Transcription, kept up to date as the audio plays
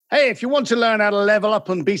Hey, if you want to learn how to level up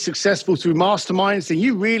and be successful through masterminds, then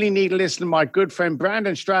you really need to listen to my good friend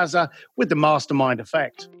Brandon Straza with the Mastermind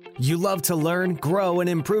Effect. You love to learn, grow, and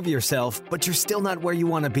improve yourself, but you're still not where you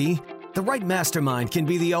want to be? The right mastermind can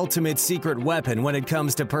be the ultimate secret weapon when it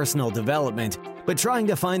comes to personal development, but trying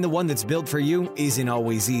to find the one that's built for you isn't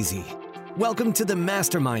always easy. Welcome to the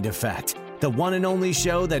Mastermind Effect, the one and only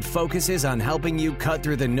show that focuses on helping you cut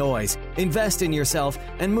through the noise, invest in yourself,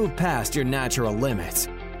 and move past your natural limits.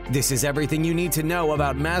 This is everything you need to know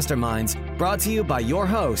about masterminds, brought to you by your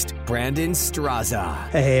host, Brandon Straza.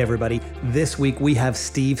 Hey, everybody. This week we have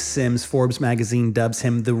Steve Sims. Forbes magazine dubs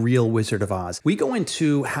him the real Wizard of Oz. We go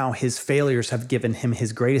into how his failures have given him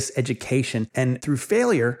his greatest education, and through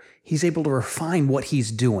failure, he's able to refine what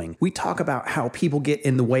he's doing. We talk about how people get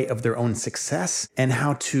in the way of their own success and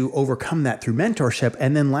how to overcome that through mentorship.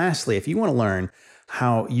 And then lastly, if you want to learn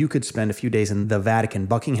how you could spend a few days in the Vatican,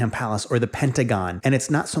 Buckingham Palace, or the Pentagon. And it's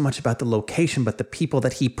not so much about the location, but the people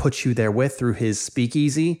that he puts you there with through his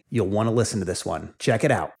speakeasy. You'll want to listen to this one. Check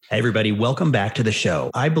it out. Hey, everybody. Welcome back to the show.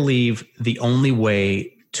 I believe the only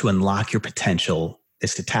way to unlock your potential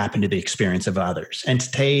is to tap into the experience of others. And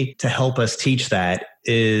today, to help us teach that,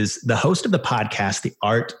 is the host of the podcast, The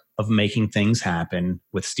Art of Making Things Happen,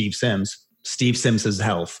 with Steve Sims. Steve Sims'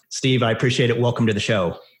 Health. Steve, I appreciate it. Welcome to the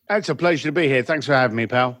show. It's a pleasure to be here. Thanks for having me,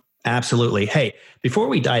 pal. Absolutely. Hey, before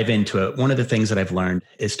we dive into it, one of the things that I've learned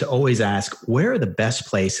is to always ask, where are the best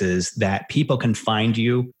places that people can find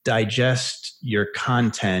you, digest your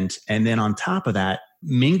content, and then on top of that,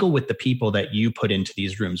 mingle with the people that you put into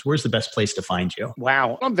these rooms? Where's the best place to find you?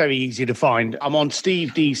 Wow. I'm very easy to find. I'm on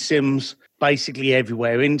Steve D. Sims basically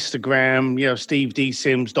everywhere. Instagram,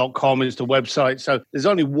 stevedsims.com is the website. So there's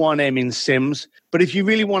only one M in Sims. But if you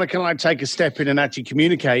really want to kind of like take a step in and actually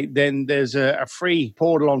communicate, then there's a free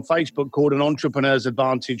portal on Facebook called An Entrepreneur's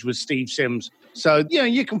Advantage with Steve Sims. So,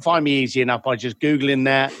 you can find me easy enough by just Googling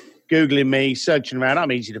that. Googling me, searching around,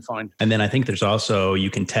 I'm easy to find. And then I think there's also, you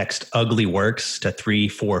can text Ugly Works to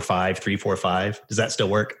 345-345. Does that still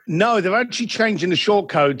work? No, they're actually changing the short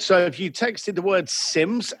code. So if you texted the word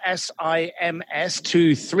Sims, S-I-M-S,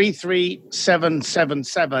 to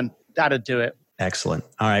 33777, that'd do it. Excellent.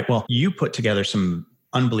 All right. Well, you put together some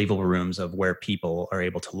unbelievable rooms of where people are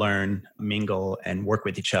able to learn, mingle, and work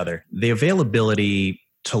with each other. The availability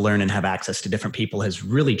to learn and have access to different people has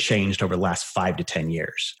really changed over the last 5 to 10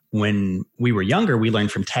 years. When we were younger, we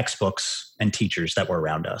learned from textbooks and teachers that were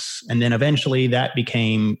around us. And then eventually that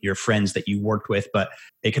became your friends that you worked with, but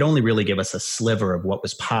it could only really give us a sliver of what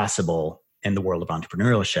was possible in the world of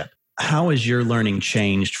entrepreneurship. How has your learning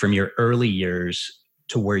changed from your early years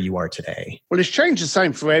to where you are today? Well, it's changed the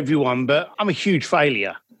same for everyone, but I'm a huge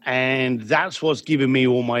failure. And that's what's given me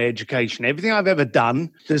all my education. Everything I've ever done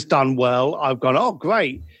that's done well, I've gone, oh,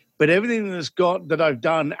 great. But everything that I've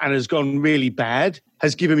done and has gone really bad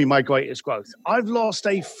has given me my greatest growth. I've lost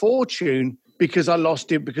a fortune because I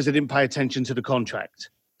lost it because I didn't pay attention to the contract.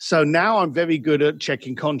 So now I'm very good at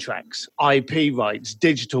checking contracts, IP rights,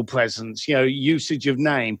 digital presence, usage of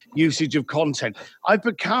name, usage of content. I've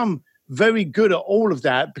become very good at all of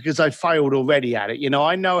that because I failed already at it.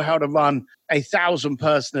 I know how to run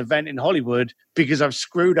 1,000-person event in Hollywood because I've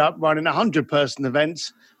screwed up running 100-person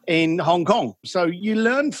events in Hong Kong. So you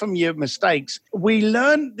learn from your mistakes. We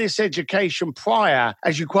learned this education prior,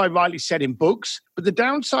 as you quite rightly said, in books. But the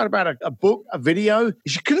downside about a book, a video,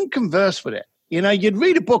 is you couldn't converse with it. You'd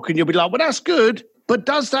read a book and you'll be like, well, that's good. But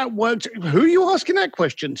does that work? Who are you asking that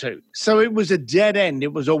question to? So it was a dead end.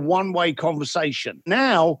 It was a one-way conversation.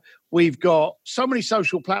 Now, we've got so many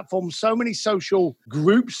social platforms, so many social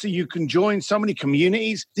groups that you can join, so many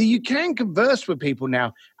communities that you can converse with people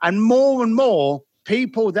now. And more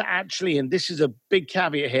people that actually, and this is a big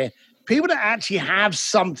caveat here, people that actually have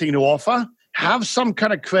something to offer, have some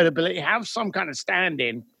kind of credibility, have some kind of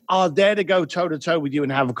stand-in, are there to go toe-to-toe with you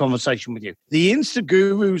and have a conversation with you. The Insta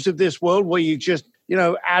gurus of this world where you just,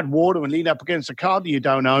 add water and lean up against a card that you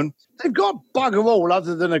don't own, they've got bugger all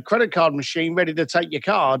other than a credit card machine ready to take your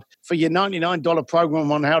card for your $99 program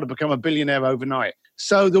on how to become a billionaire overnight.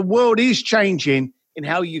 So the world is changing in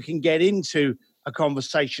how you can get into a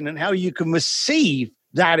conversation and how you can receive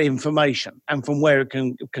that information and from where it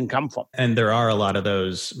can come from. And there are a lot of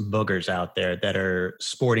those boogers out there that are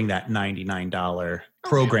sporting that $99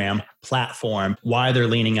 program platform, why they're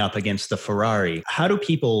leaning up against the Ferrari. How do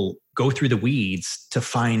people go through the weeds to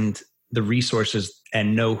find the resources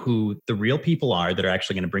and know who the real people are that are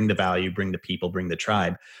actually going to bring the value, bring the people, bring the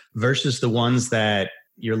tribe, versus the ones that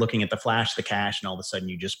you're looking at the flash, the cash, and all of a sudden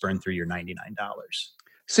you just burn through your $99?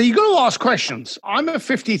 So you got to ask questions. I'm a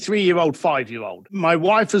 53-year-old 5-year-old. My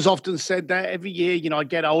wife has often said that every year, I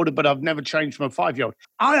get older, but I've never changed from a 5-year-old.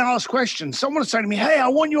 I ask questions. Someone will say to me, hey, I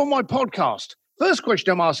want you on my podcast. First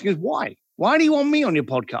question I'm asking is why? Why do you want me on your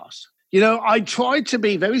podcast? I try to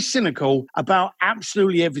be very cynical about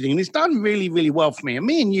absolutely everything. And it's done really, really well for me. And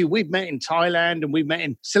me and you, we've met in Thailand and we've met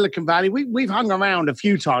in Silicon Valley. We've hung around a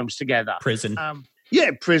few times together. Prison.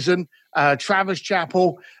 Prison, Travis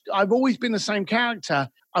Chapel. I've always been the same character.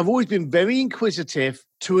 I've always been very inquisitive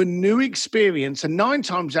to a new experience, and 9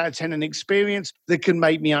 times out of 10, an experience that can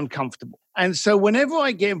make me uncomfortable. And so whenever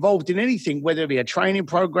I get involved in anything, whether it be a training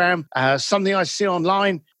program, something I see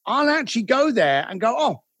online, I'll actually go there and go,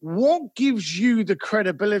 oh, what gives you the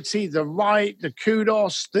credibility, the right, the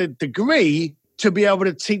kudos, the degree to be able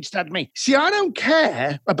to teach that to me? See, I don't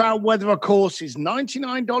care about whether a course is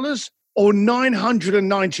 $99 or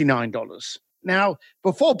 $999. Now,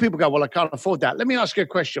 before people go, well, I can't afford that. Let me ask you a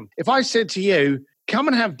question. If I said to you, come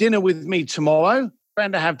and have dinner with me tomorrow,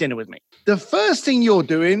 and to have dinner with me, the first thing you're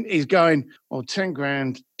doing is going, oh, 10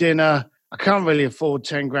 grand dinner. I can't really afford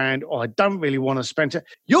 10 grand, or I don't really want to spend it.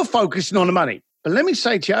 You're focusing on the money. But let me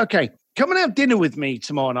say to you, okay, come and have dinner with me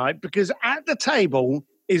tomorrow night, because at the table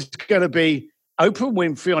is going to be Oprah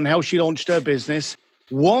Winfrey on how she launched her business,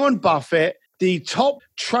 Warren Buffett, the top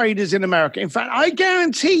traders in America. In fact, I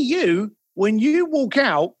guarantee you, when you walk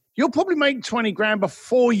out, you'll probably make 20 grand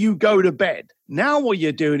before you go to bed. Now what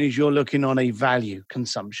you're doing is you're looking on a value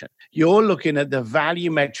consumption. You're looking at the value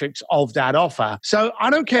metrics of that offer. So I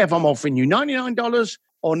don't care if I'm offering you $99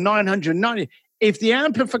 or $990. If the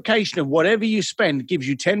amplification of whatever you spend gives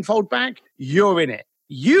you tenfold back, you're in it.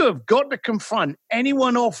 You have got to confront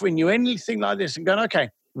anyone offering you anything like this and going, okay,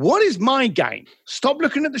 what is my gain? Stop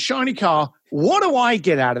looking at the shiny car. What do I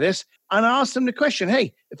get out of this? And ask them the question,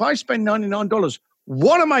 hey, if I spend $99,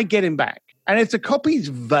 what am I getting back? And if the copy's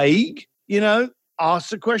vague, ask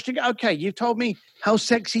the question, okay, you've told me how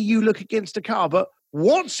sexy you look against the car, but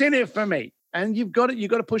what's in it for me? And you've got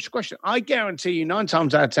to push the question. I guarantee you 9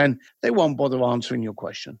 times out of 10, they won't bother answering your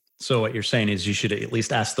question. So what you're saying is you should at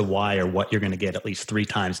least ask the why or what you're going to get at least 3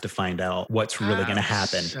 times to find out what's really going to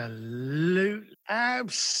happen.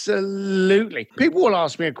 Absolutely. People will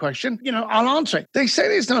ask me a question, I'll answer it. They say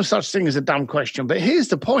there's no such thing as a dumb question, but here's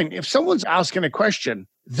the point. If someone's asking a question,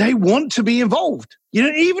 they want to be involved.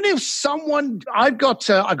 Even if I've got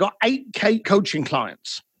 8 coaching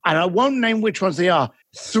clients, and I won't name which ones they are.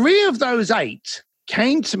 3 of those 8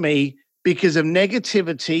 came to me because of negative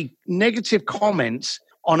comments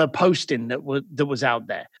on a posting that was out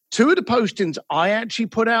there. 2 of the postings I actually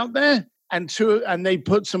put out there, and they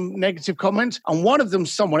put some negative comments. And one of them,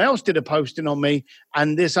 someone else did a posting on me,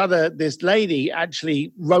 and this lady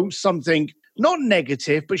actually wrote something not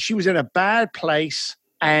negative, but she was in a bad place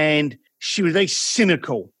and she was very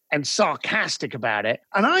cynical and sarcastic about it.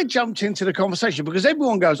 And I jumped into the conversation because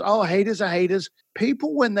everyone goes, oh, haters are haters.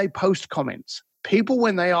 People, when they post comments, people,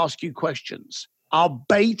 when they ask you questions, are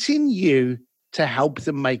baiting you to help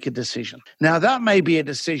them make a decision. Now, that may be a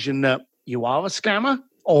decision that you are a scammer,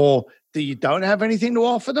 or that you don't have anything to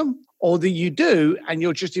offer them, or that you do, and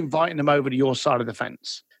you're just inviting them over to your side of the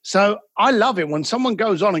fence. So I love it when someone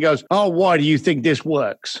goes on and goes, oh, why do you think this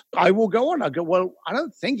works? I will go on. I go, well, I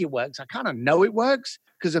don't think it works. I kind of know it works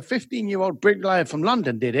because a 15-year-old bricklayer from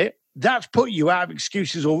London did it. That's put you out of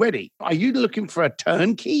excuses already. Are you looking for a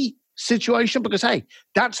turnkey situation? Because, hey,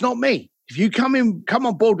 that's not me. If you come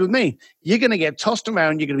on board with me, you're going to get tossed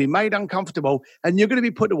around, you're going to be made uncomfortable, and you're going to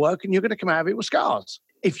be put to work, and you're going to come out of it with scars.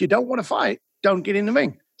 If you don't want to fight, don't get in the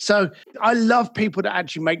ring. So I love people that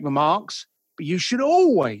actually make remarks, but you should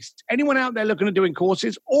always, anyone out there looking at doing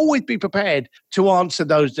courses, always be prepared to answer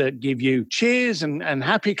those that give you cheers and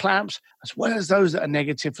happy claps, as well as those that are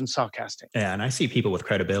negative and sarcastic. Yeah, and I see people with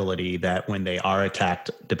credibility that when they are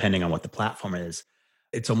attacked, depending on what the platform is,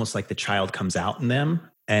 it's almost like the child comes out in them.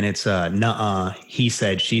 And it's a nuh-uh, he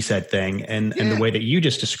said, she said thing. And the way that you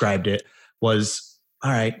just described it was,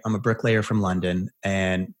 all right, I'm a bricklayer from London,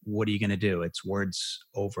 and what are you going to do? It's words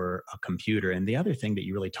over a computer. And the other thing that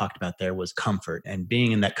you really talked about there was comfort, and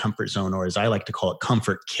being in that comfort zone, or as I like to call it,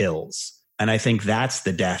 comfort kills. And I think that's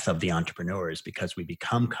the death of the entrepreneurs, because we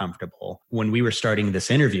become comfortable. When we were starting this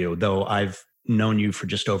interview, though I've known you for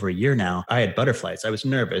just over a year now, I had butterflies. I was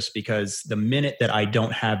nervous because the minute that I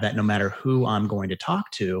don't have that, no matter who I'm going to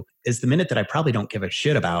talk to, is the minute that I probably don't give a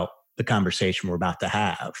shit about the conversation we're about to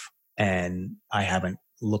have. And I haven't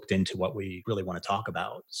looked into what we really want to talk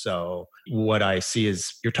about. So what I see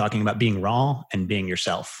is you're talking about being raw and being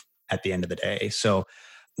yourself at the end of the day. So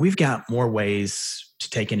we've got more ways to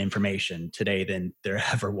take in information today than there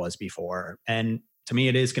ever was before. And To me,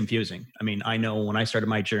 it is confusing. I mean, I know when I started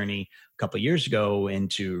my journey a couple of years ago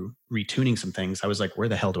into retuning some things, I was like, where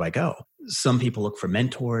the hell do I go? Some people look for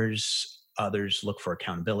mentors. Others look for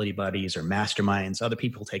accountability buddies or masterminds. Other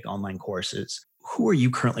people take online courses. Who are you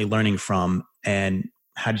currently learning from, and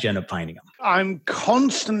how did you end up finding them? I'm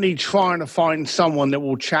constantly trying to find someone that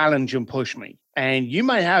will challenge and push me. And you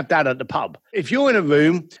may have that at the pub. If you're in a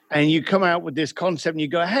room and you come out with this concept and you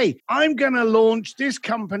go, hey, I'm going to launch this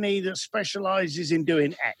company that specializes in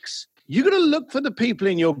doing X. You're going to look for the people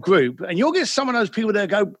in your group and you'll get some of those people that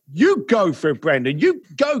go, you go for it, Brendan. You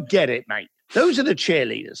go get it, mate. Those are the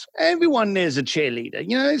cheerleaders. Everyone there's a cheerleader.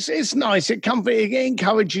 You know, it's nice. It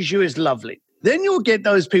encourages you. It's lovely. Then you'll get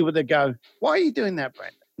those people that go, why are you doing that,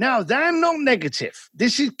 Brendan? Now, they're not negative.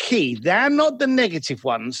 This is key. They're not the negative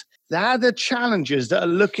ones. They're the challengers that are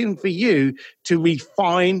looking for you to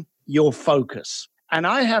refine your focus. And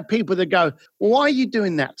I have people that go, well, why are you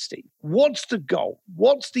doing that, Steve? What's the goal?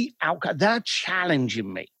 What's the outcome? They're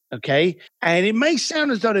challenging me, okay? And it may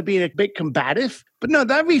sound as though they're being a bit combative, but no,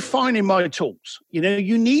 they're refining my tools. You know,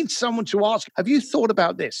 you need someone to ask, have you thought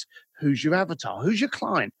about this? Who's your avatar? Who's your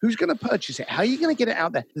client? Who's going to purchase it? How are you going to get it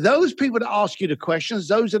out there? Those people that ask you the questions,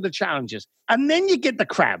 those are the challenges. And then you get the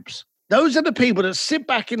crabs. Those are the people that sit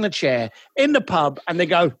back in the chair in the pub and they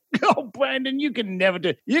go, oh, Brandon, you can never do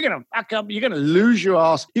it. You're going to fuck up. You're going to lose your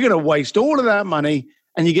ass. You're going to waste all of that money.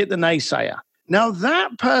 And you get the naysayer. Now,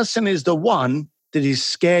 that person is the one that is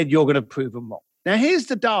scared you're going to prove them wrong. Now, here's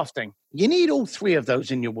the daft thing. You need all three of those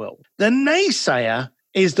in your world. The naysayer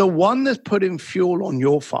is the one that's putting fuel on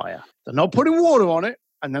your fire. They're not putting water on it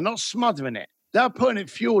and they're not smothering it. They're putting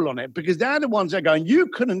fuel on it because they're the ones that are going, you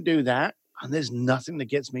couldn't do that. And there's nothing that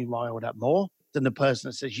gets me riled up more than the person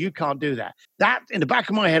that says, you can't do that. That in the back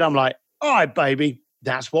of my head, I'm like, all right, baby,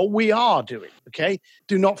 that's what we are doing. Okay.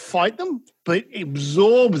 Do not fight them, but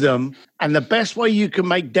absorb them. And the best way you can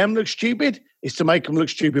make them look stupid is to make them look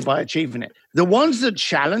stupid by achieving it. The ones that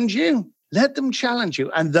challenge you, let them challenge you.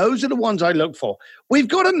 And those are the ones I look for. We've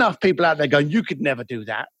got enough people out there going, you could never do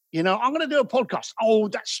that. You know, I'm going to do a podcast. Oh,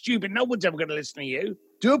 that's stupid. No one's ever going to listen to you.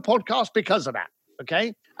 Do a podcast because of that.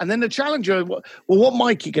 Okay. And then the challenger, well, what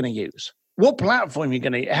mic are you going to use? What platform are you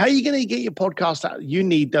going to, how are you going to get your podcast out? You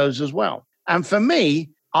need those as well. And for me,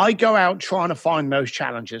 I go out trying to find those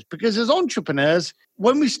challenges because as entrepreneurs,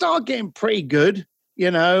 when we start getting pretty good,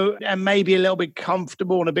 you know, and maybe a little bit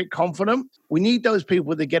comfortable and a bit confident, we need those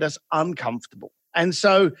people that get us uncomfortable. And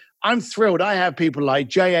so I'm thrilled. I have people like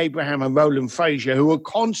Jay Abraham and Roland Frazier who are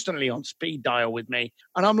constantly on speed dial with me.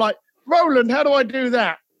 And I'm like, Roland, how do I do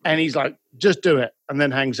that? And he's like, just do it. And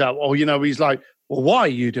then hangs up. Or, you know, he's like, well, why are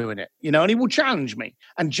you doing it? You know, and he will challenge me.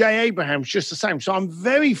 And Jay Abraham's just the same. So I'm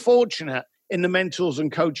very fortunate in the mentors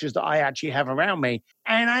and coaches that I actually have around me.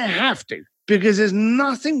 And I have to, because there's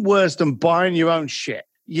nothing worse than buying your own shit.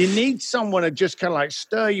 You need someone to just kind of like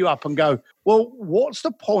stir you up and go, well, what's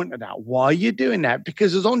the point of that? Why are you doing that?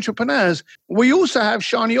 Because as entrepreneurs, we also have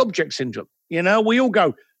shiny object syndrome. You know, we all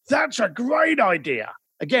go, that's a great idea.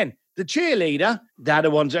 Again, the cheerleader, they're the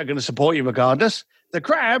ones that are going to support you regardless. The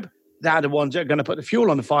crab, they're the ones that are going to put the fuel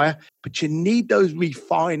on the fire. But you need those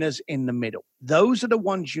refiners in the middle. Those are the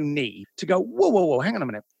ones you need to go, whoa, hang on a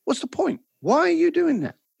minute. What's the point? Why are you doing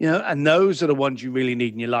that? You know, and those are the ones you really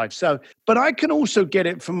need in your life. So, but I can also get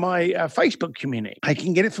it from my Facebook community. I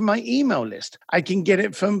can get it from my email list. I can get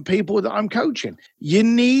it from people that I'm coaching. You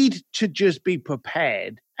need to just be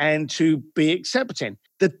prepared and to be accepting.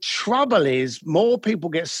 The trouble is more people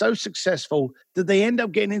get so successful that they end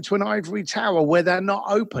up getting into an ivory tower where they're not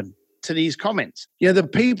open to these comments. You know, the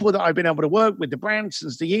people that I've been able to work with, the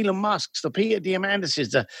Bransons, the Elon Musks, the Peter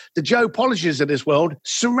Diamandis, the Joe Polishes of this world,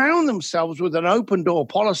 surround themselves with an open door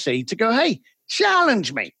policy to go, hey,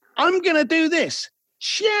 challenge me. I'm going to do this.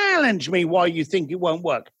 Challenge me why you think it won't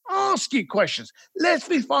work. Ask you questions. Let's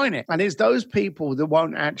refine it. And it's those people that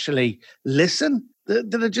won't actually listen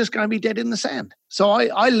that are just going to be dead in the sand. So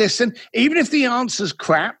I listen. Even if the answer's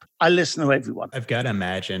crap, I listen to everyone. I've got to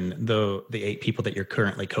imagine the 8 people that you're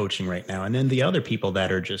currently coaching right now, and then the other people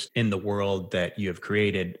that are just in the world that you have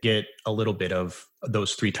created get a little bit of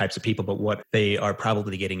those 3 types of people. But what they are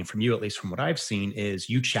probably getting from you, at least from what I've seen, is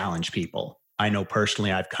you challenge people. I know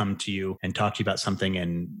personally, I've come to you and talked to you about something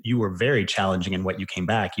and you were very challenging in what you came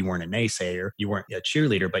back. You weren't a naysayer, you weren't a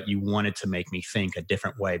cheerleader, but you wanted to make me think a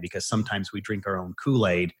different way because sometimes we drink our own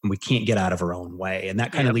Kool-Aid and we can't get out of our own way. And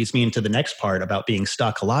that kind of leads me into the next part about being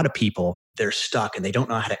stuck. A lot of people, they're stuck and they don't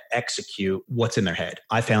know how to execute what's in their head.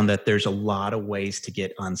 I found that there's a lot of ways to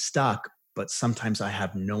get unstuck, but sometimes I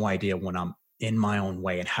have no idea when I'm in my own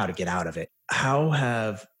way and how to get out of it. How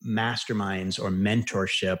have masterminds or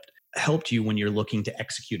mentorship helped you when you're looking to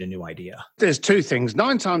execute a new idea? There's two things.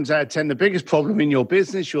 9 times out of 10, the biggest problem in your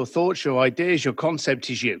business, your thoughts, your ideas, your concept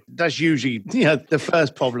is you. That's usually the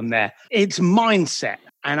first problem there. It's mindset.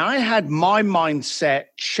 And I had my mindset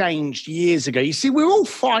changed years ago. You see, we're all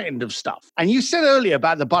frightened of stuff. And you said earlier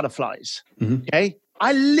about the butterflies. Okay.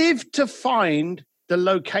 I lived to find the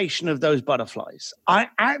location of those butterflies. I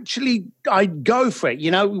go for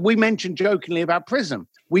it. We mentioned jokingly about prison.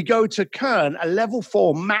 We go to Kern, a level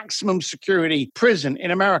 4 maximum security prison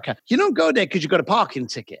in America. You don't go there because you've got a parking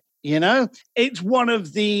ticket. It's one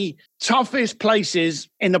of the toughest places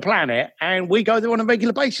in the planet. And we go there on a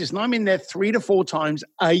regular basis. And I'm in there 3 to 4 times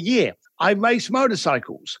a year. I race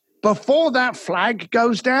motorcycles. Before that flag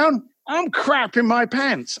goes down, I'm crapping my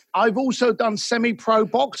pants. I've also done semi-pro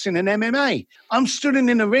boxing and MMA. I'm stood in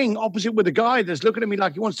the ring opposite with a guy that's looking at me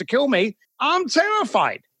like he wants to kill me. I'm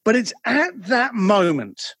terrified. But it's at that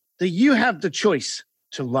moment that you have the choice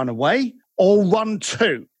to run away or run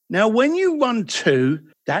to. Now, when you run to,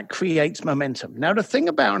 that creates momentum. Now, the thing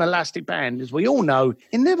about an elastic band is we all know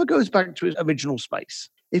it never goes back to its original space.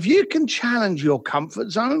 If you can challenge your comfort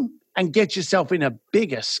zone and get yourself in a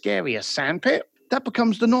bigger, scarier sandpit, that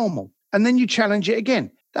becomes the normal. And then you challenge it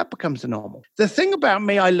again. That becomes the normal. The thing about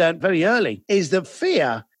me I learned very early is that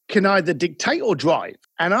fear can either dictate or drive.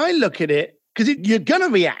 And I look at it because you're going to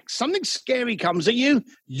react. Something scary comes at you,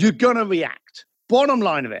 you're going to react. Bottom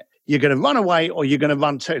line of it, you're going to run away or you're going to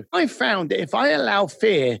run too. I found that if I allow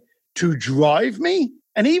fear to drive me,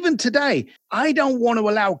 and even today, I don't want to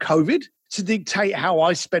allow COVID to dictate how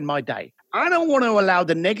I spend my day. I don't want to allow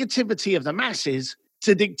the negativity of the masses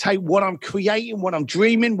to dictate what I'm creating, what I'm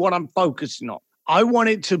dreaming, what I'm focusing on. I want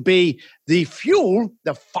it to be the fuel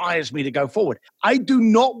that fires me to go forward. I do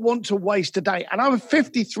not want to waste a day. And I'm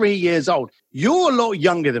 53 years old. You're a lot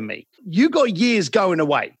younger than me. You got years going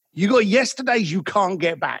away. You got yesterdays you can't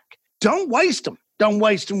get back. Don't waste them. Don't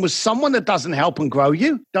waste them with someone that doesn't help and grow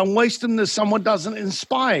you. Don't waste them with someone that doesn't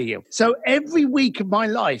inspire you. So every week of my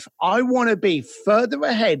life, I want to be further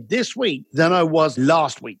ahead this week than I was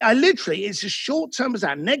last week. It's as short term as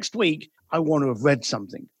that. Next week, I want to have read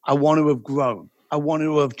something. I want to have grown. I want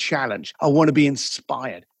to have challenged. I want to be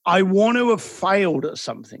inspired. I want to have failed at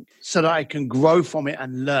something so that I can grow from it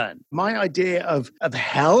and learn. My idea of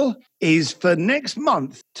hell is for next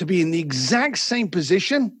month to be in the exact same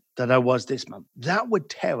position that I was this month. That would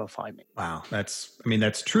terrify me. Wow. That's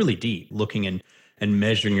truly deep, looking and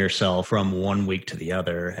measuring yourself from one week to the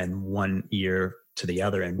other and 1 year to the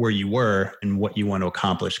other and where you were and what you want to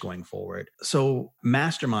accomplish going forward. So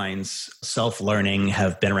masterminds, self-learning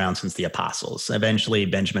have been around since the apostles. Eventually,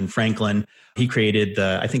 Benjamin Franklin, he created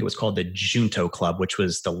I think it was called the Junto Club, which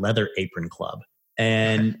was the Leather Apron Club.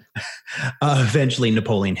 And eventually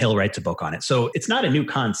Napoleon Hill writes a book on it. So it's not a new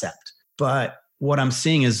concept, but what I'm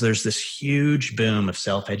seeing is there's this huge boom of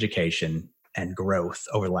self-education and growth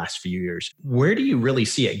over the last few years. Where do you really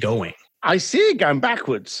see it going? I see it going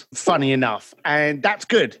backwards, funny enough, and that's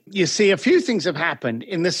good. You see, a few things have happened.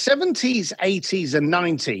 In the 70s, 80s, and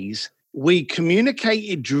 90s, we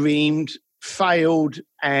communicated, dreamed, failed,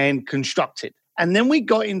 and constructed. And then we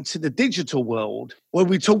got into the digital world where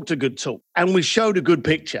we talked a good talk and we showed a good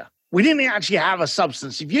picture. We didn't actually have a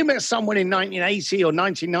substance. If you met someone in 1980 or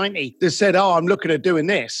 1990 that said, I'm looking at doing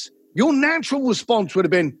this, your natural response would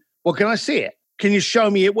have been, well, can I see it? Can you show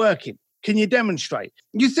me it working? Can you demonstrate?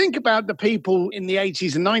 You think about the people in the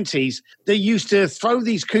 80s and 90s that used to throw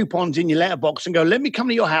these coupons in your letterbox and go, let me come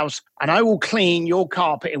to your house and I will clean your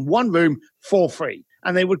carpet in one room for free.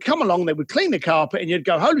 And they would come along, they would clean the carpet and you'd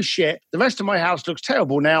go, holy shit, the rest of my house looks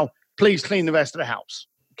terrible now. Please clean the rest of the house.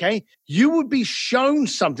 Okay, you would be shown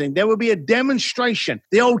something. There would be a demonstration,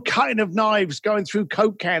 the old cutting of knives going through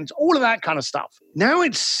Coke cans, all of that kind of stuff. Now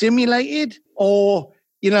it's simulated or,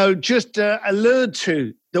 just allured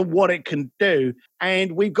to what it can do.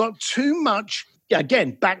 And we've got too much,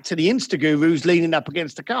 again, back to the Insta-gurus leaning up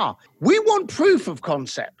against the car. We want proof of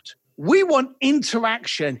concept. We want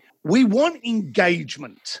interaction. We want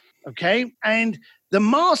engagement. Okay, and the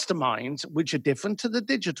masterminds, which are different to the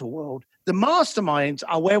digital world, the masterminds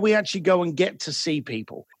are where we actually go and get to see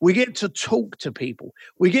people. We get to talk to people.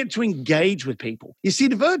 We get to engage with people. You see,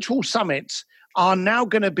 the virtual summits are now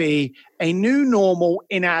going to be a new normal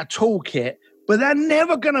in our toolkit, but they're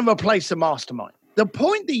never going to replace the mastermind. The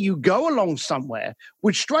point that you go along somewhere,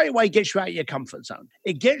 which straight away gets you out of your comfort zone.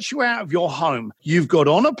 It gets you out of your home. You've got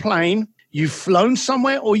on a plane, you've flown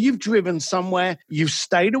somewhere, or you've driven somewhere, you've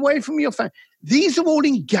stayed away from your family. These are all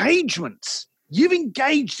engagements. You've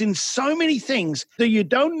engaged in so many things that you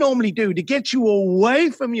don't normally do to get you away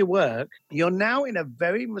from your work. You're now in a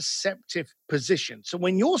very receptive position. So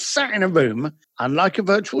when you're sat in a room, unlike a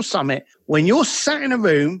virtual summit, when you're sat in a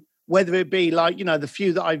room, whether it be like, the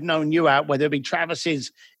few that I've known you at, whether it be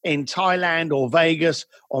Travis's in Thailand or Vegas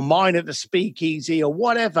or mine at the Speakeasy or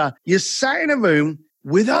whatever, you're sat in a room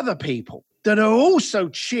with other people that are also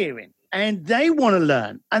cheering. And they want to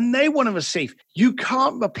learn and they want to receive. You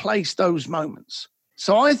can't replace those moments.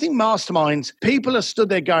 So I think masterminds, people are stood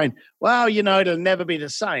there going, well, it'll never be the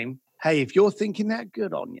same. Hey, if you're thinking that,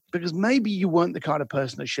 good on you. Because maybe you weren't the kind of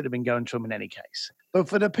person that should have been going to them in any case. But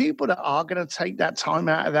for the people that are going to take that time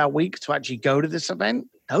out of their week to actually go to this event,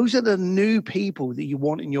 those are the new people that you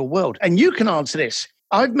want in your world. And you can answer this.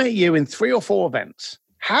 I've met you in 3 or 4 events.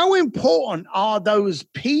 How important are those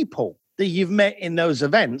people that you've met in those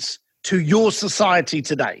events to your society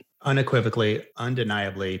today? Unequivocally,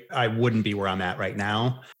 undeniably, I wouldn't be where I'm at right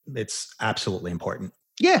now. It's absolutely important.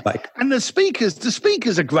 Yeah. And the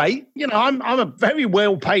speakers are great. I'm a very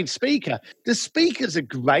well-paid speaker. The speakers are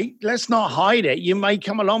great. Let's not hide it. You may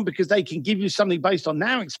come along because they can give you something based on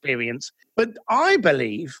their experience. But I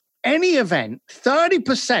believe any event,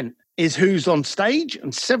 30% is who's on stage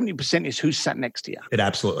and 70% is who's sat next to you. It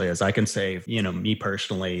absolutely is. I can say, me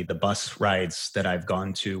personally, the bus rides that I've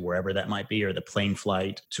gone to, wherever that might be, or the plane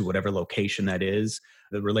flight to whatever location that is,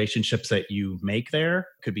 the relationships that you make there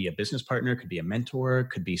could be a business partner, could be a mentor,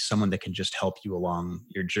 could be someone that can just help you along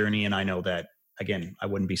your journey. And I know that, again, I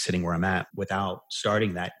wouldn't be sitting where I'm at without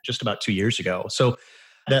starting that just about 2 years ago. So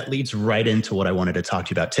that leads right into what I wanted to talk to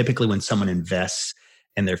you about. Typically, when someone invests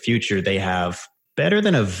in their future, they have better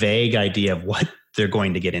than a vague idea of what they're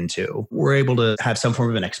going to get into. We're able to have some form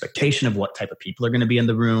of an expectation of what type of people are going to be in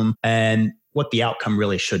the room and what the outcome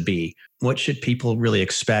really should be. What should people really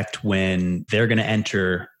expect when they're going to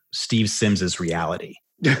enter Steve Sims's reality?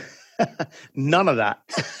 None of that.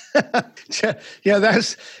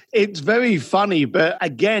 It's very funny. But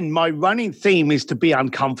again, my running theme is to be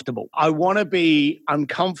uncomfortable. I want to be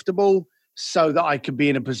uncomfortable so that I can be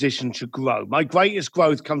in a position to grow. My greatest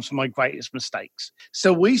growth comes from my greatest mistakes.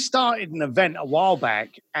 So we started an event a while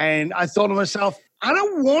back, and I thought to myself, I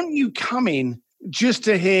don't want you coming just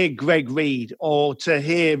to hear Greg Reed or to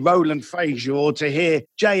hear Roland Frazier or to hear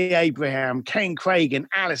Jay Abraham, Ken Craig and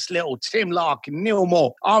Alice Little, Tim Larkin, Neil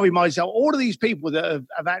Moore, Ari Meisel, all of these people that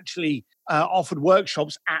have actually offered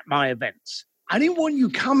workshops at my events. I didn't want you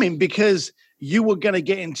coming because you were going to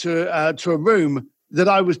get into to a room that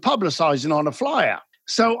I was publicizing on a flyer.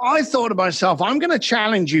 So I thought to myself, I'm going to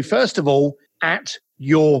challenge you, first of all, at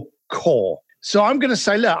your core. So I'm going to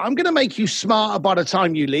say, look, I'm going to make you smarter by the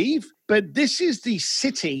time you leave, but this is the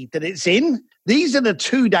city that it's in. These are the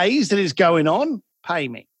 2 days that it's going on. Pay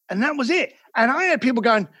me. And that was it. And I had people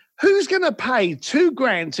going, who's going to pay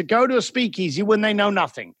 $2,000 to go to a speakeasy when they know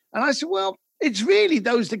nothing? And I said, well, it's really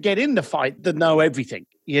those that get in the fight that know everything,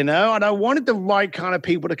 and I wanted the right kind of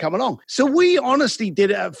people to come along. So we honestly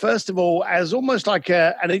did it, first of all, as almost like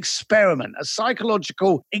an experiment, a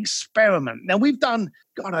psychological experiment. Now we've done,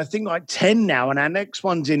 I think like 10 now, and our next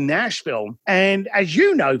one's in Nashville. And as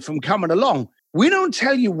you know from coming along, we don't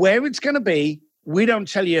tell you where it's going to be. We don't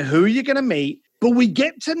tell you who you're going to meet, but we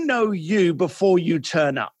get to know you before you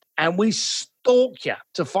turn up. And we stalk you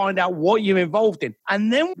to find out what you're involved in.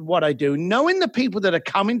 And then what I do, knowing the people that are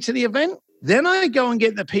coming to the event, then I go and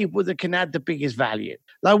get the people that can add the biggest value.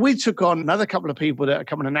 Like we took on another couple of people that are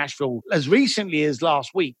coming to Nashville as recently as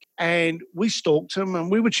last week. And we stalked them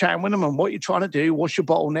and we were chatting with them on what you're trying to do, what's your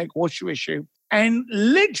bottleneck, what's your issue. And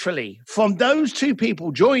literally from those 2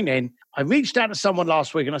 people joining, I reached out to someone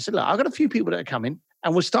last week and I said, look, I've got a few people that are coming.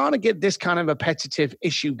 And we're starting to get this kind of repetitive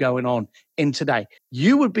issue going on in today.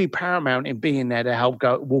 You would be paramount in being there to help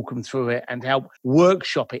walk them through it and help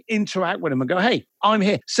workshop it, interact with them and go, hey, I'm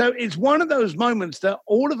here. So it's one of those moments that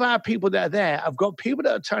all of our people that are there have got people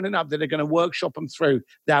that are turning up that are going to workshop them through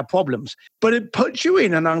their problems. But it puts you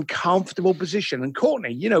in an uncomfortable position. And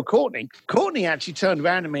Courtney actually turned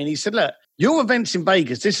around to me and he said, look, your event's in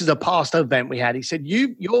Vegas. This is a past event we had. He said,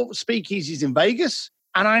 your speakeasy's in Vegas.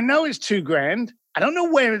 And I know it's $2,000. I don't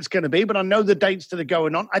know where it's going to be, but I know the dates that are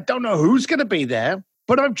going on. I don't know who's going to be there,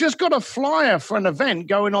 but I've just got a flyer for an event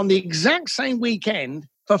going on the exact same weekend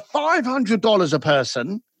for $500 a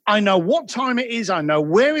person. I know what time it is. I know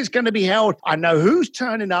where it's going to be held. I know who's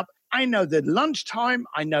turning up. I know the lunchtime.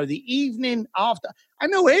 I know the evening after. I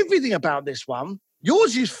know everything about this one.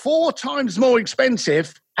 Yours is 4 times more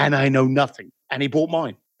expensive, and I know nothing. And he bought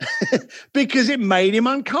mine. Because it made him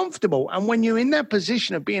uncomfortable. And when you're in that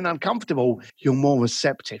position of being uncomfortable, you're more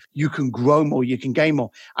receptive. You can grow more, you can gain more.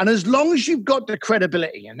 And as long as you've got the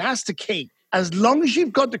credibility, and that's the key, As long as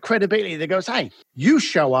you've got the credibility that goes, hey, you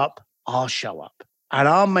show up, I'll show up. And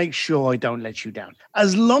I'll make sure I don't let you down.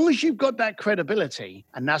 As long as you've got that credibility,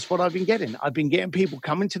 and that's what I've been getting. I've been getting people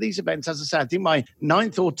coming to these events. As I said, I think my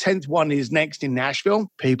 9th or 10th one is next in Nashville.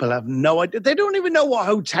 People have no idea. They don't even know what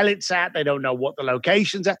hotel it's at. They don't know what the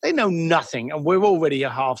location's at. They know nothing. And we're already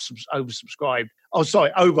over half subscribed.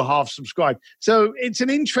 So it's an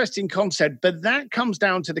interesting concept, but that comes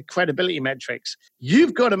down to the credibility metrics.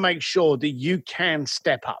 You've got to make sure that you can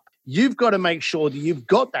step up. You've got to make sure that you've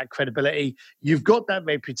got that credibility, you've got that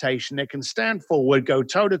reputation that can stand forward, go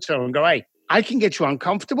toe-to-toe and go, hey, I can get you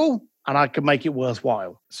uncomfortable and I can make it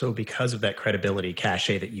worthwhile. So because of that credibility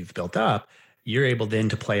cachet that you've built up, you're able then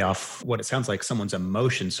to play off what it sounds like someone's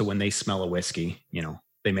emotion. So when they smell a whiskey,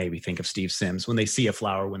 they maybe think of Steve Sims. When they see a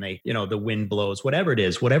flower, when they, the wind blows, whatever it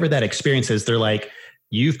is, whatever that experience is, they're like,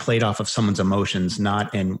 you've played off of someone's emotions,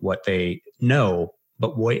 not in what they know,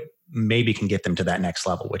 but what maybe can get them to that next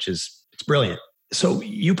level, which is, it's brilliant. So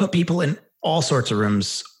you put people in all sorts of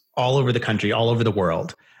rooms all over the country, all over the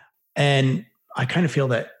world. And I kind of feel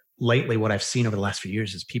that lately what I've seen over the last few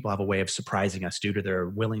years is people have a way of surprising us due to their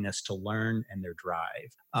willingness to learn and their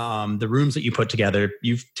drive. The rooms that you put together,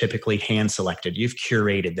 you've typically hand selected, you've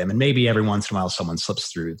curated them, and maybe every once in a while someone slips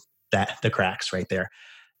through the cracks right there.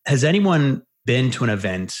 Has anyone been to an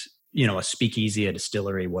event, a speakeasy, a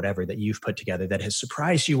distillery, whatever, that you've put together that has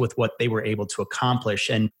surprised you with what they were able to accomplish?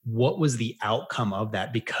 And what was the outcome of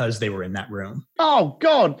that because they were in that room? Oh,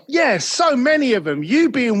 God. Yeah, so many of them, you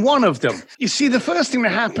being one of them. You see, the first thing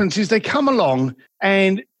that happens is they come along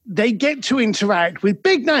and they get to interact with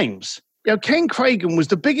big names. Ken Kragen was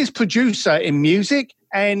the biggest producer in music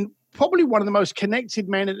and probably one of the most connected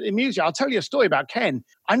men in music. I'll tell you a story about Ken.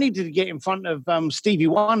 I needed to get in front of Stevie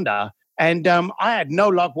Wonder. And I had no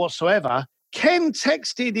luck whatsoever. Ken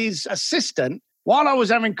texted his assistant while I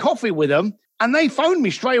was having coffee with him, and they phoned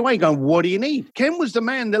me straight away going, what do you need? Ken was the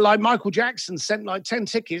man that, like Michael Jackson, sent like 10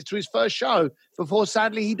 tickets to his first show before,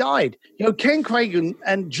 sadly, he died. Ken Kragen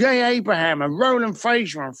and Jay Abraham and Roland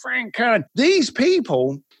Frazier and Frank Kern, these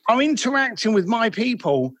people are interacting with my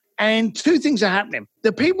people, and two things are happening.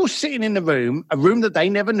 The people sitting in the room, a room that they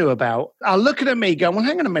never knew about, are looking at me going, well,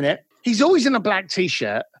 hang on a minute. He's always in a black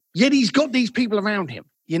T-shirt. Yet he's got these people around him.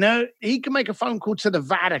 He can make a phone call to the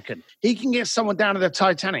Vatican. He can get someone down to the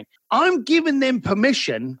Titanic. I'm giving them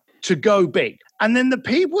permission to go big. And then the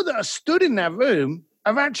people that are stood in that room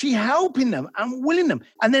are actually helping them and willing them.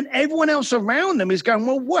 And then everyone else around them is going,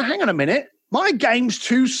 well, hang on a minute. My game's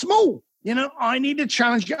too small. I need to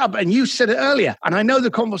challenge you up. And you said it earlier. And I know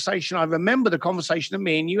I remember the conversation that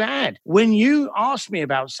me and you had. When you asked me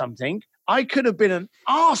about something, I could have been an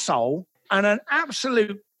arsehole and an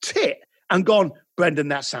absolute tit and gone, Brendan,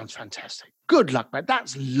 that sounds fantastic. Good luck, man.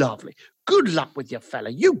 That's lovely. Good luck with your fella.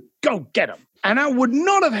 You go get him. And I would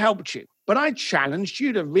not have helped you, but I challenged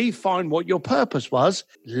you to refine what your purpose was.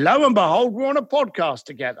 Lo and behold, we're on a podcast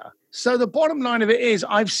together. So the bottom line of it is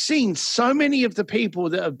I've seen so many of the people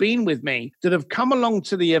that have been with me that have come along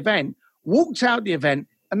to the event, walked out the event,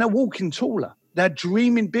 and they're walking taller. They're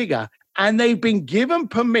dreaming bigger. And they've been given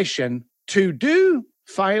permission to do,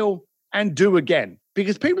 fail, and do again.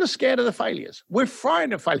 Because people are scared of the failures. We're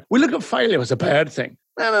frightened of failure. We look at failure as a bad thing.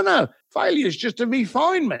 No. Failure is just a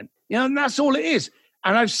refinement. And that's all it is.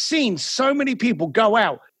 And I've seen so many people go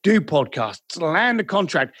out, do podcasts, land a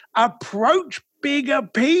contract, approach bigger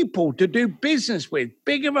people to do business with,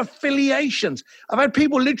 bigger affiliations. I've had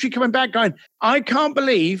people literally coming back going, I can't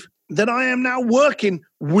believe that I am now working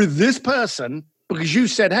with this person because you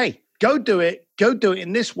said, hey, go do it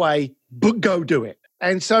in this way, but go do it.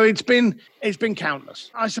 And so it's been countless.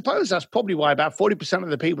 I suppose that's probably why about 40% of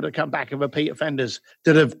the people that come back are repeat offenders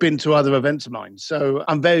that have been to other events of mine. So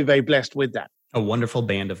I'm very, very blessed with that. A wonderful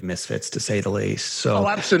band of misfits, to say the least. So,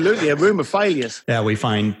 absolutely. A room of failures. Yeah, we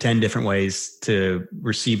find 10 different ways to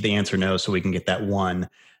receive the answer no so we can get that one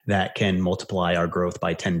that can multiply our growth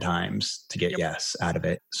by 10 times to get yes out of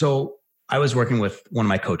it. So I was working with one of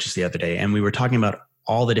my coaches the other day, and we were talking about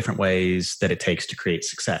all the different ways that it takes to create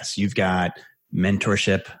success. You've got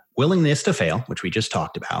mentorship, willingness to fail, which we just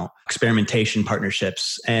talked about, experimentation,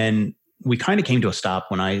 partnerships. And we kind of came to a stop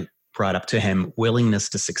when I brought up to him willingness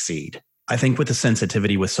to succeed. I think with the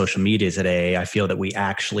sensitivity with social media today, I feel that we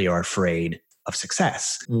actually are afraid of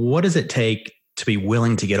success. What does it take to be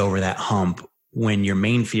willing to get over that hump when your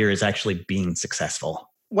main fear is actually being successful?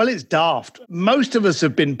 Well, it's daft. Most of us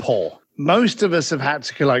have been poor. Most of us have had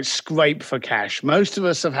to scrape for cash. Most of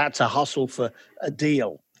us have had to hustle for a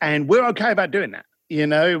deal. And we're okay about doing that. You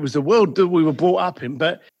know, it was the world that we were brought up in.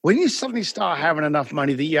 But when you suddenly start having enough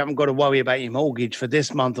money that you haven't got to worry about your mortgage for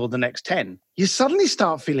this month or the next 10, you suddenly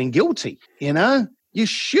start feeling guilty, you know? You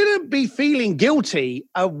shouldn't be feeling guilty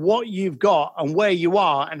of what you've got and where you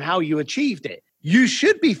are and how you achieved it. You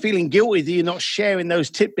should be feeling guilty that you're not sharing those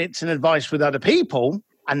tidbits and advice with other people.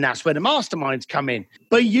 And that's where the masterminds come in.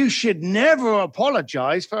 But you should never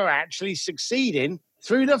apologize for actually succeeding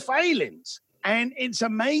through the failings. And it's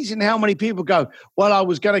amazing how many people go, well, I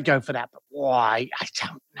was going to go for that, but why? I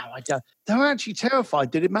don't know. They're actually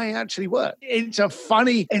terrified that it may actually work. It's a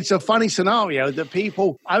funny scenario that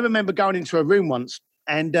people, I remember going into a room once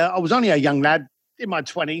and I was only a young lad in my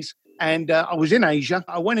 20s and I was in Asia.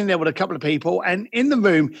 I went in there with a couple of people and in the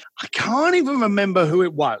room, I can't even remember who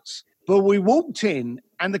it was, but we walked in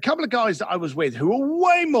and the couple of guys that I was with who were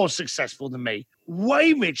way more successful than me,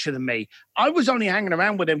 way richer than me, I was only hanging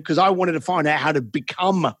around with them because I wanted to find out how to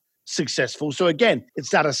become successful. So again,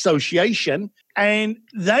 it's that association. And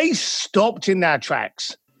they stopped in their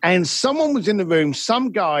tracks. And someone was in the room,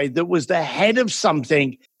 some guy that was the head of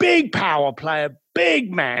something, big power player,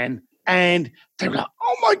 big man. And they were like,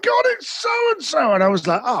 oh my God, it's so-and-so. And I was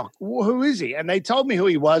like, oh, who is he? And they told me who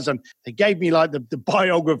he was. And they gave me like the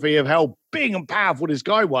biography of how big and powerful this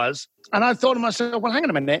guy was. And I thought to myself, well, hang on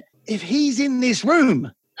a minute. If he's in this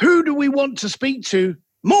room, who do we want to speak to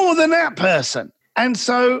more than that person? And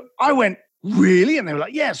so I went, really? And they were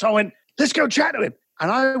like, yeah. So I went, let's go chat to him.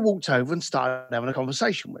 And I walked over and started having a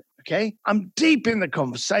conversation with him. Okay. I'm deep in the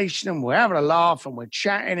conversation and we're having a laugh and we're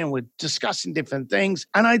chatting and we're discussing different things.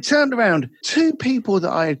 And I turned around, two people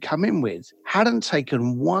that I had come in with hadn't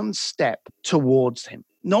taken one step towards him.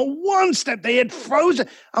 Not one step. They had frozen.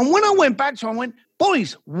 And when I went back to him, I went,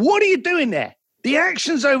 boys, what are you doing there? The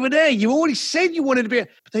action's over there. You already said you wanted to be,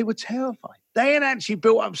 but they were terrified. They had actually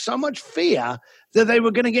built up so much fear that they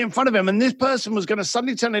were going to get in front of him. And this person was going to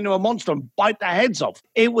suddenly turn into a monster and bite their heads off.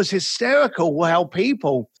 It was hysterical how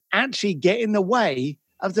people actually get in the way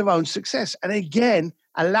of their own success. And again,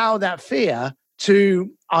 allow that fear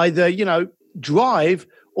to either, drive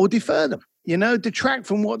or defer them, detract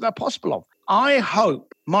from what they're possible of. I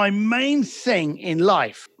hope my main thing in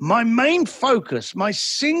life, my main focus, my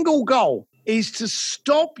single goal is to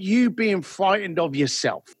stop you being frightened of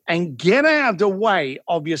yourself and get out of the way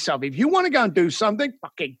of yourself. If you want to go and do something,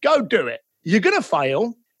 okay, go do it. You're going to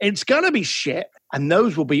fail. It's going to be shit. And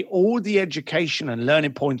those will be all the education and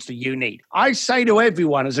learning points that you need. I say to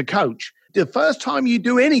everyone as a coach, the first time you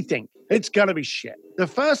do anything, it's going to be shit. The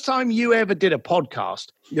first time you ever did a podcast,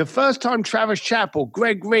 the first time Travis Chappell,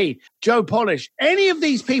 Greg Reed, Joe Polish, any of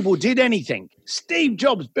these people did anything, Steve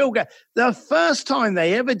Jobs, Bill Gates, the first time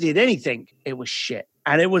they ever did anything, it was shit.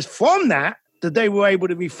 And it was from that they were able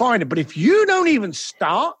to refine it. But if you don't even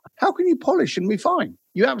start, how can you polish and refine?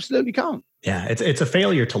 You absolutely can't. Yeah, it's a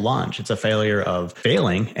failure to launch. It's a failure of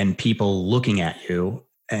failing and people looking at you.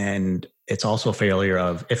 And it's also a failure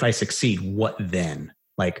of, if I succeed, what then?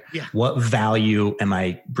 What value am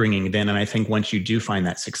I bringing then? And I think once you do find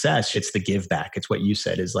that success, it's the give back. It's what you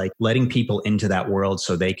said, is like letting people into that world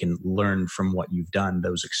so they can learn from what you've done,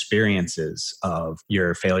 those experiences of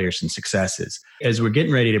your failures and successes. As we're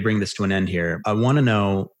getting ready to bring this to an end here, I want to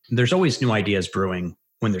know, there's always new ideas brewing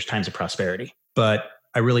when there's times of prosperity, but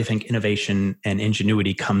I really think innovation and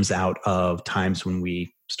ingenuity comes out of times when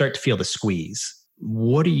we start to feel the squeeze.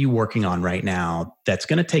 What are you working on right now that's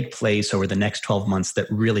going to take place over the next 12 months that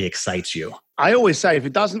really excites you? I always say, if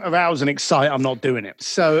it doesn't arouse and excite, I'm not doing it.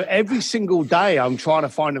 So every single day I'm trying to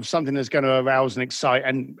find something that's going to arouse and excite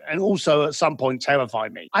and also at some point terrify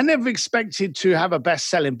me. I never expected to have a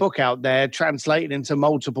best-selling book out there translated into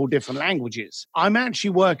multiple different languages. I'm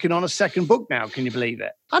actually working on a second book now. Can you believe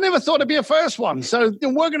it? I never thought it'd be a first one. So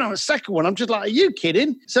I'm working on a second one. I'm just like, are you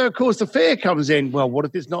kidding? So of course the fear comes in. Well, what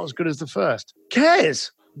if it's not as good as the first?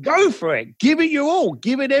 Cares? Go for it. Give it your all.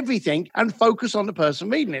 Give it everything and focus on the person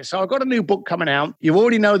reading it. So I've got a new book coming out. You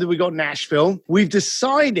already know that we got Nashville. We've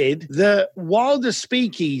decided that while the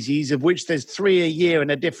speakeasies, of which there's 3 a year in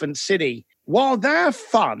a different city, while they're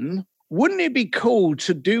fun, wouldn't it be cool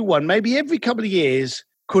to do one maybe every couple of years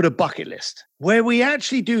called a bucket list, where we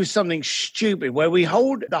actually do something stupid, where we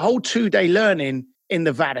hold the whole 2-day learning in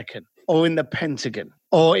the Vatican or in the Pentagon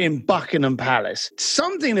or in Buckingham Palace?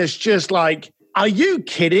 Something that's just like, are you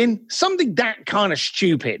kidding? Something that kind of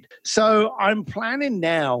stupid. So I'm planning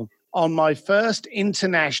now on my first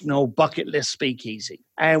international bucket list speakeasy.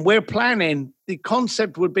 And we're planning, the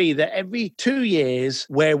concept would be that every 2 years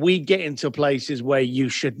where we get into places where you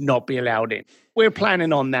should not be allowed in. We're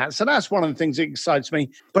planning on that. So that's one of the things that excites me.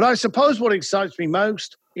 But I suppose what excites me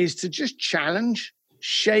most is to just challenge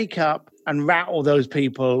shake up and rattle those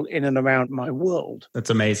people in and around my world. That's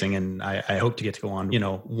amazing. And I hope to get to go on,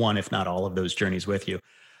 one, if not all of those journeys with you.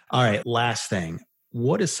 All right. Last thing.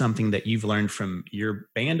 What is something that you've learned from your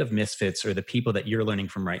band of misfits or the people that you're learning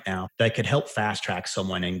from right now that could help fast track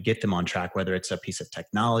someone and get them on track, whether it's a piece of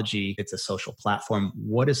technology, it's a social platform?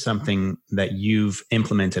 What is something that you've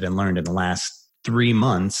implemented and learned in the last 3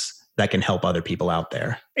 months that can help other people out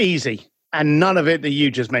there? Easy. And none of it that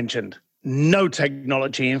you just mentioned. No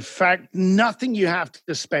technology. In fact, nothing you have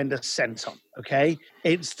to spend a cent on, okay?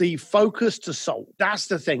 It's the focus to solve. That's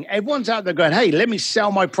the thing. Everyone's out there going, hey, let me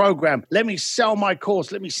sell my program. Let me sell my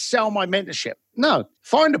course. Let me sell my mentorship. No,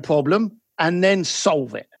 find a problem and then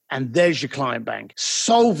solve it. And there's your client bank.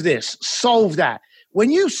 Solve this, solve that.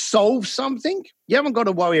 When you solve something, you haven't got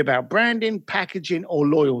to worry about branding, packaging, or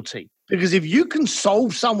loyalty. Because if you can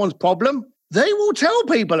solve someone's problem, they will tell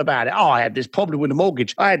people about it. Oh, I had this problem with a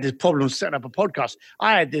mortgage. I had this problem setting up a podcast.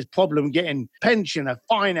 I had this problem getting pension, a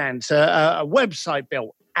finance, a website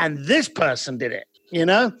built. And this person did it.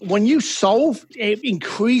 When you solve, it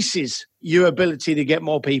increases your ability to get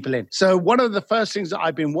more people in. So one of the first things that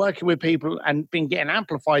I've been working with people and been getting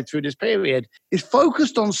amplified through this period is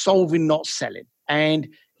focused on solving, not selling. And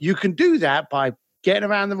you can do that by getting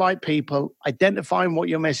around the right people, identifying what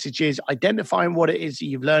your message is, identifying what it is that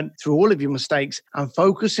you've learned through all of your mistakes, and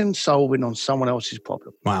focusing, solving on someone else's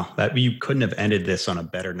problem. Wow, you couldn't have ended this on a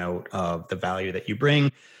better note of the value that you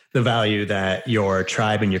bring, the value that your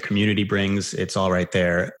tribe and your community brings. It's all right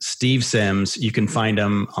there. Steve Sims, you can find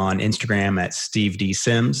him on Instagram at Steve D.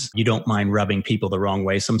 Sims. You don't mind rubbing people the wrong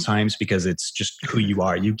way sometimes because it's just who you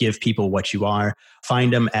are. You give people what you are.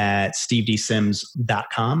 Find him at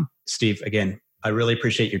stevedsims.com. Steve, again, I really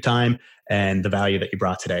appreciate your time and the value that you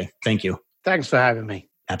brought today. Thank you. Thanks for having me.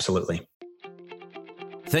 Absolutely.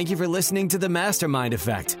 Thank you for listening to The Mastermind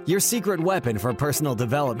Effect, your secret weapon for personal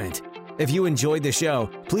development. If you enjoyed the show,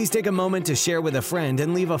 please take a moment to share with a friend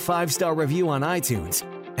and leave a 5-star review on iTunes.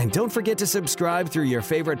 And don't forget to subscribe through your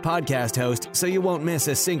favorite podcast host so you won't miss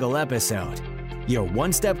a single episode. You're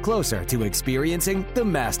one step closer to experiencing The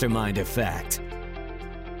Mastermind Effect.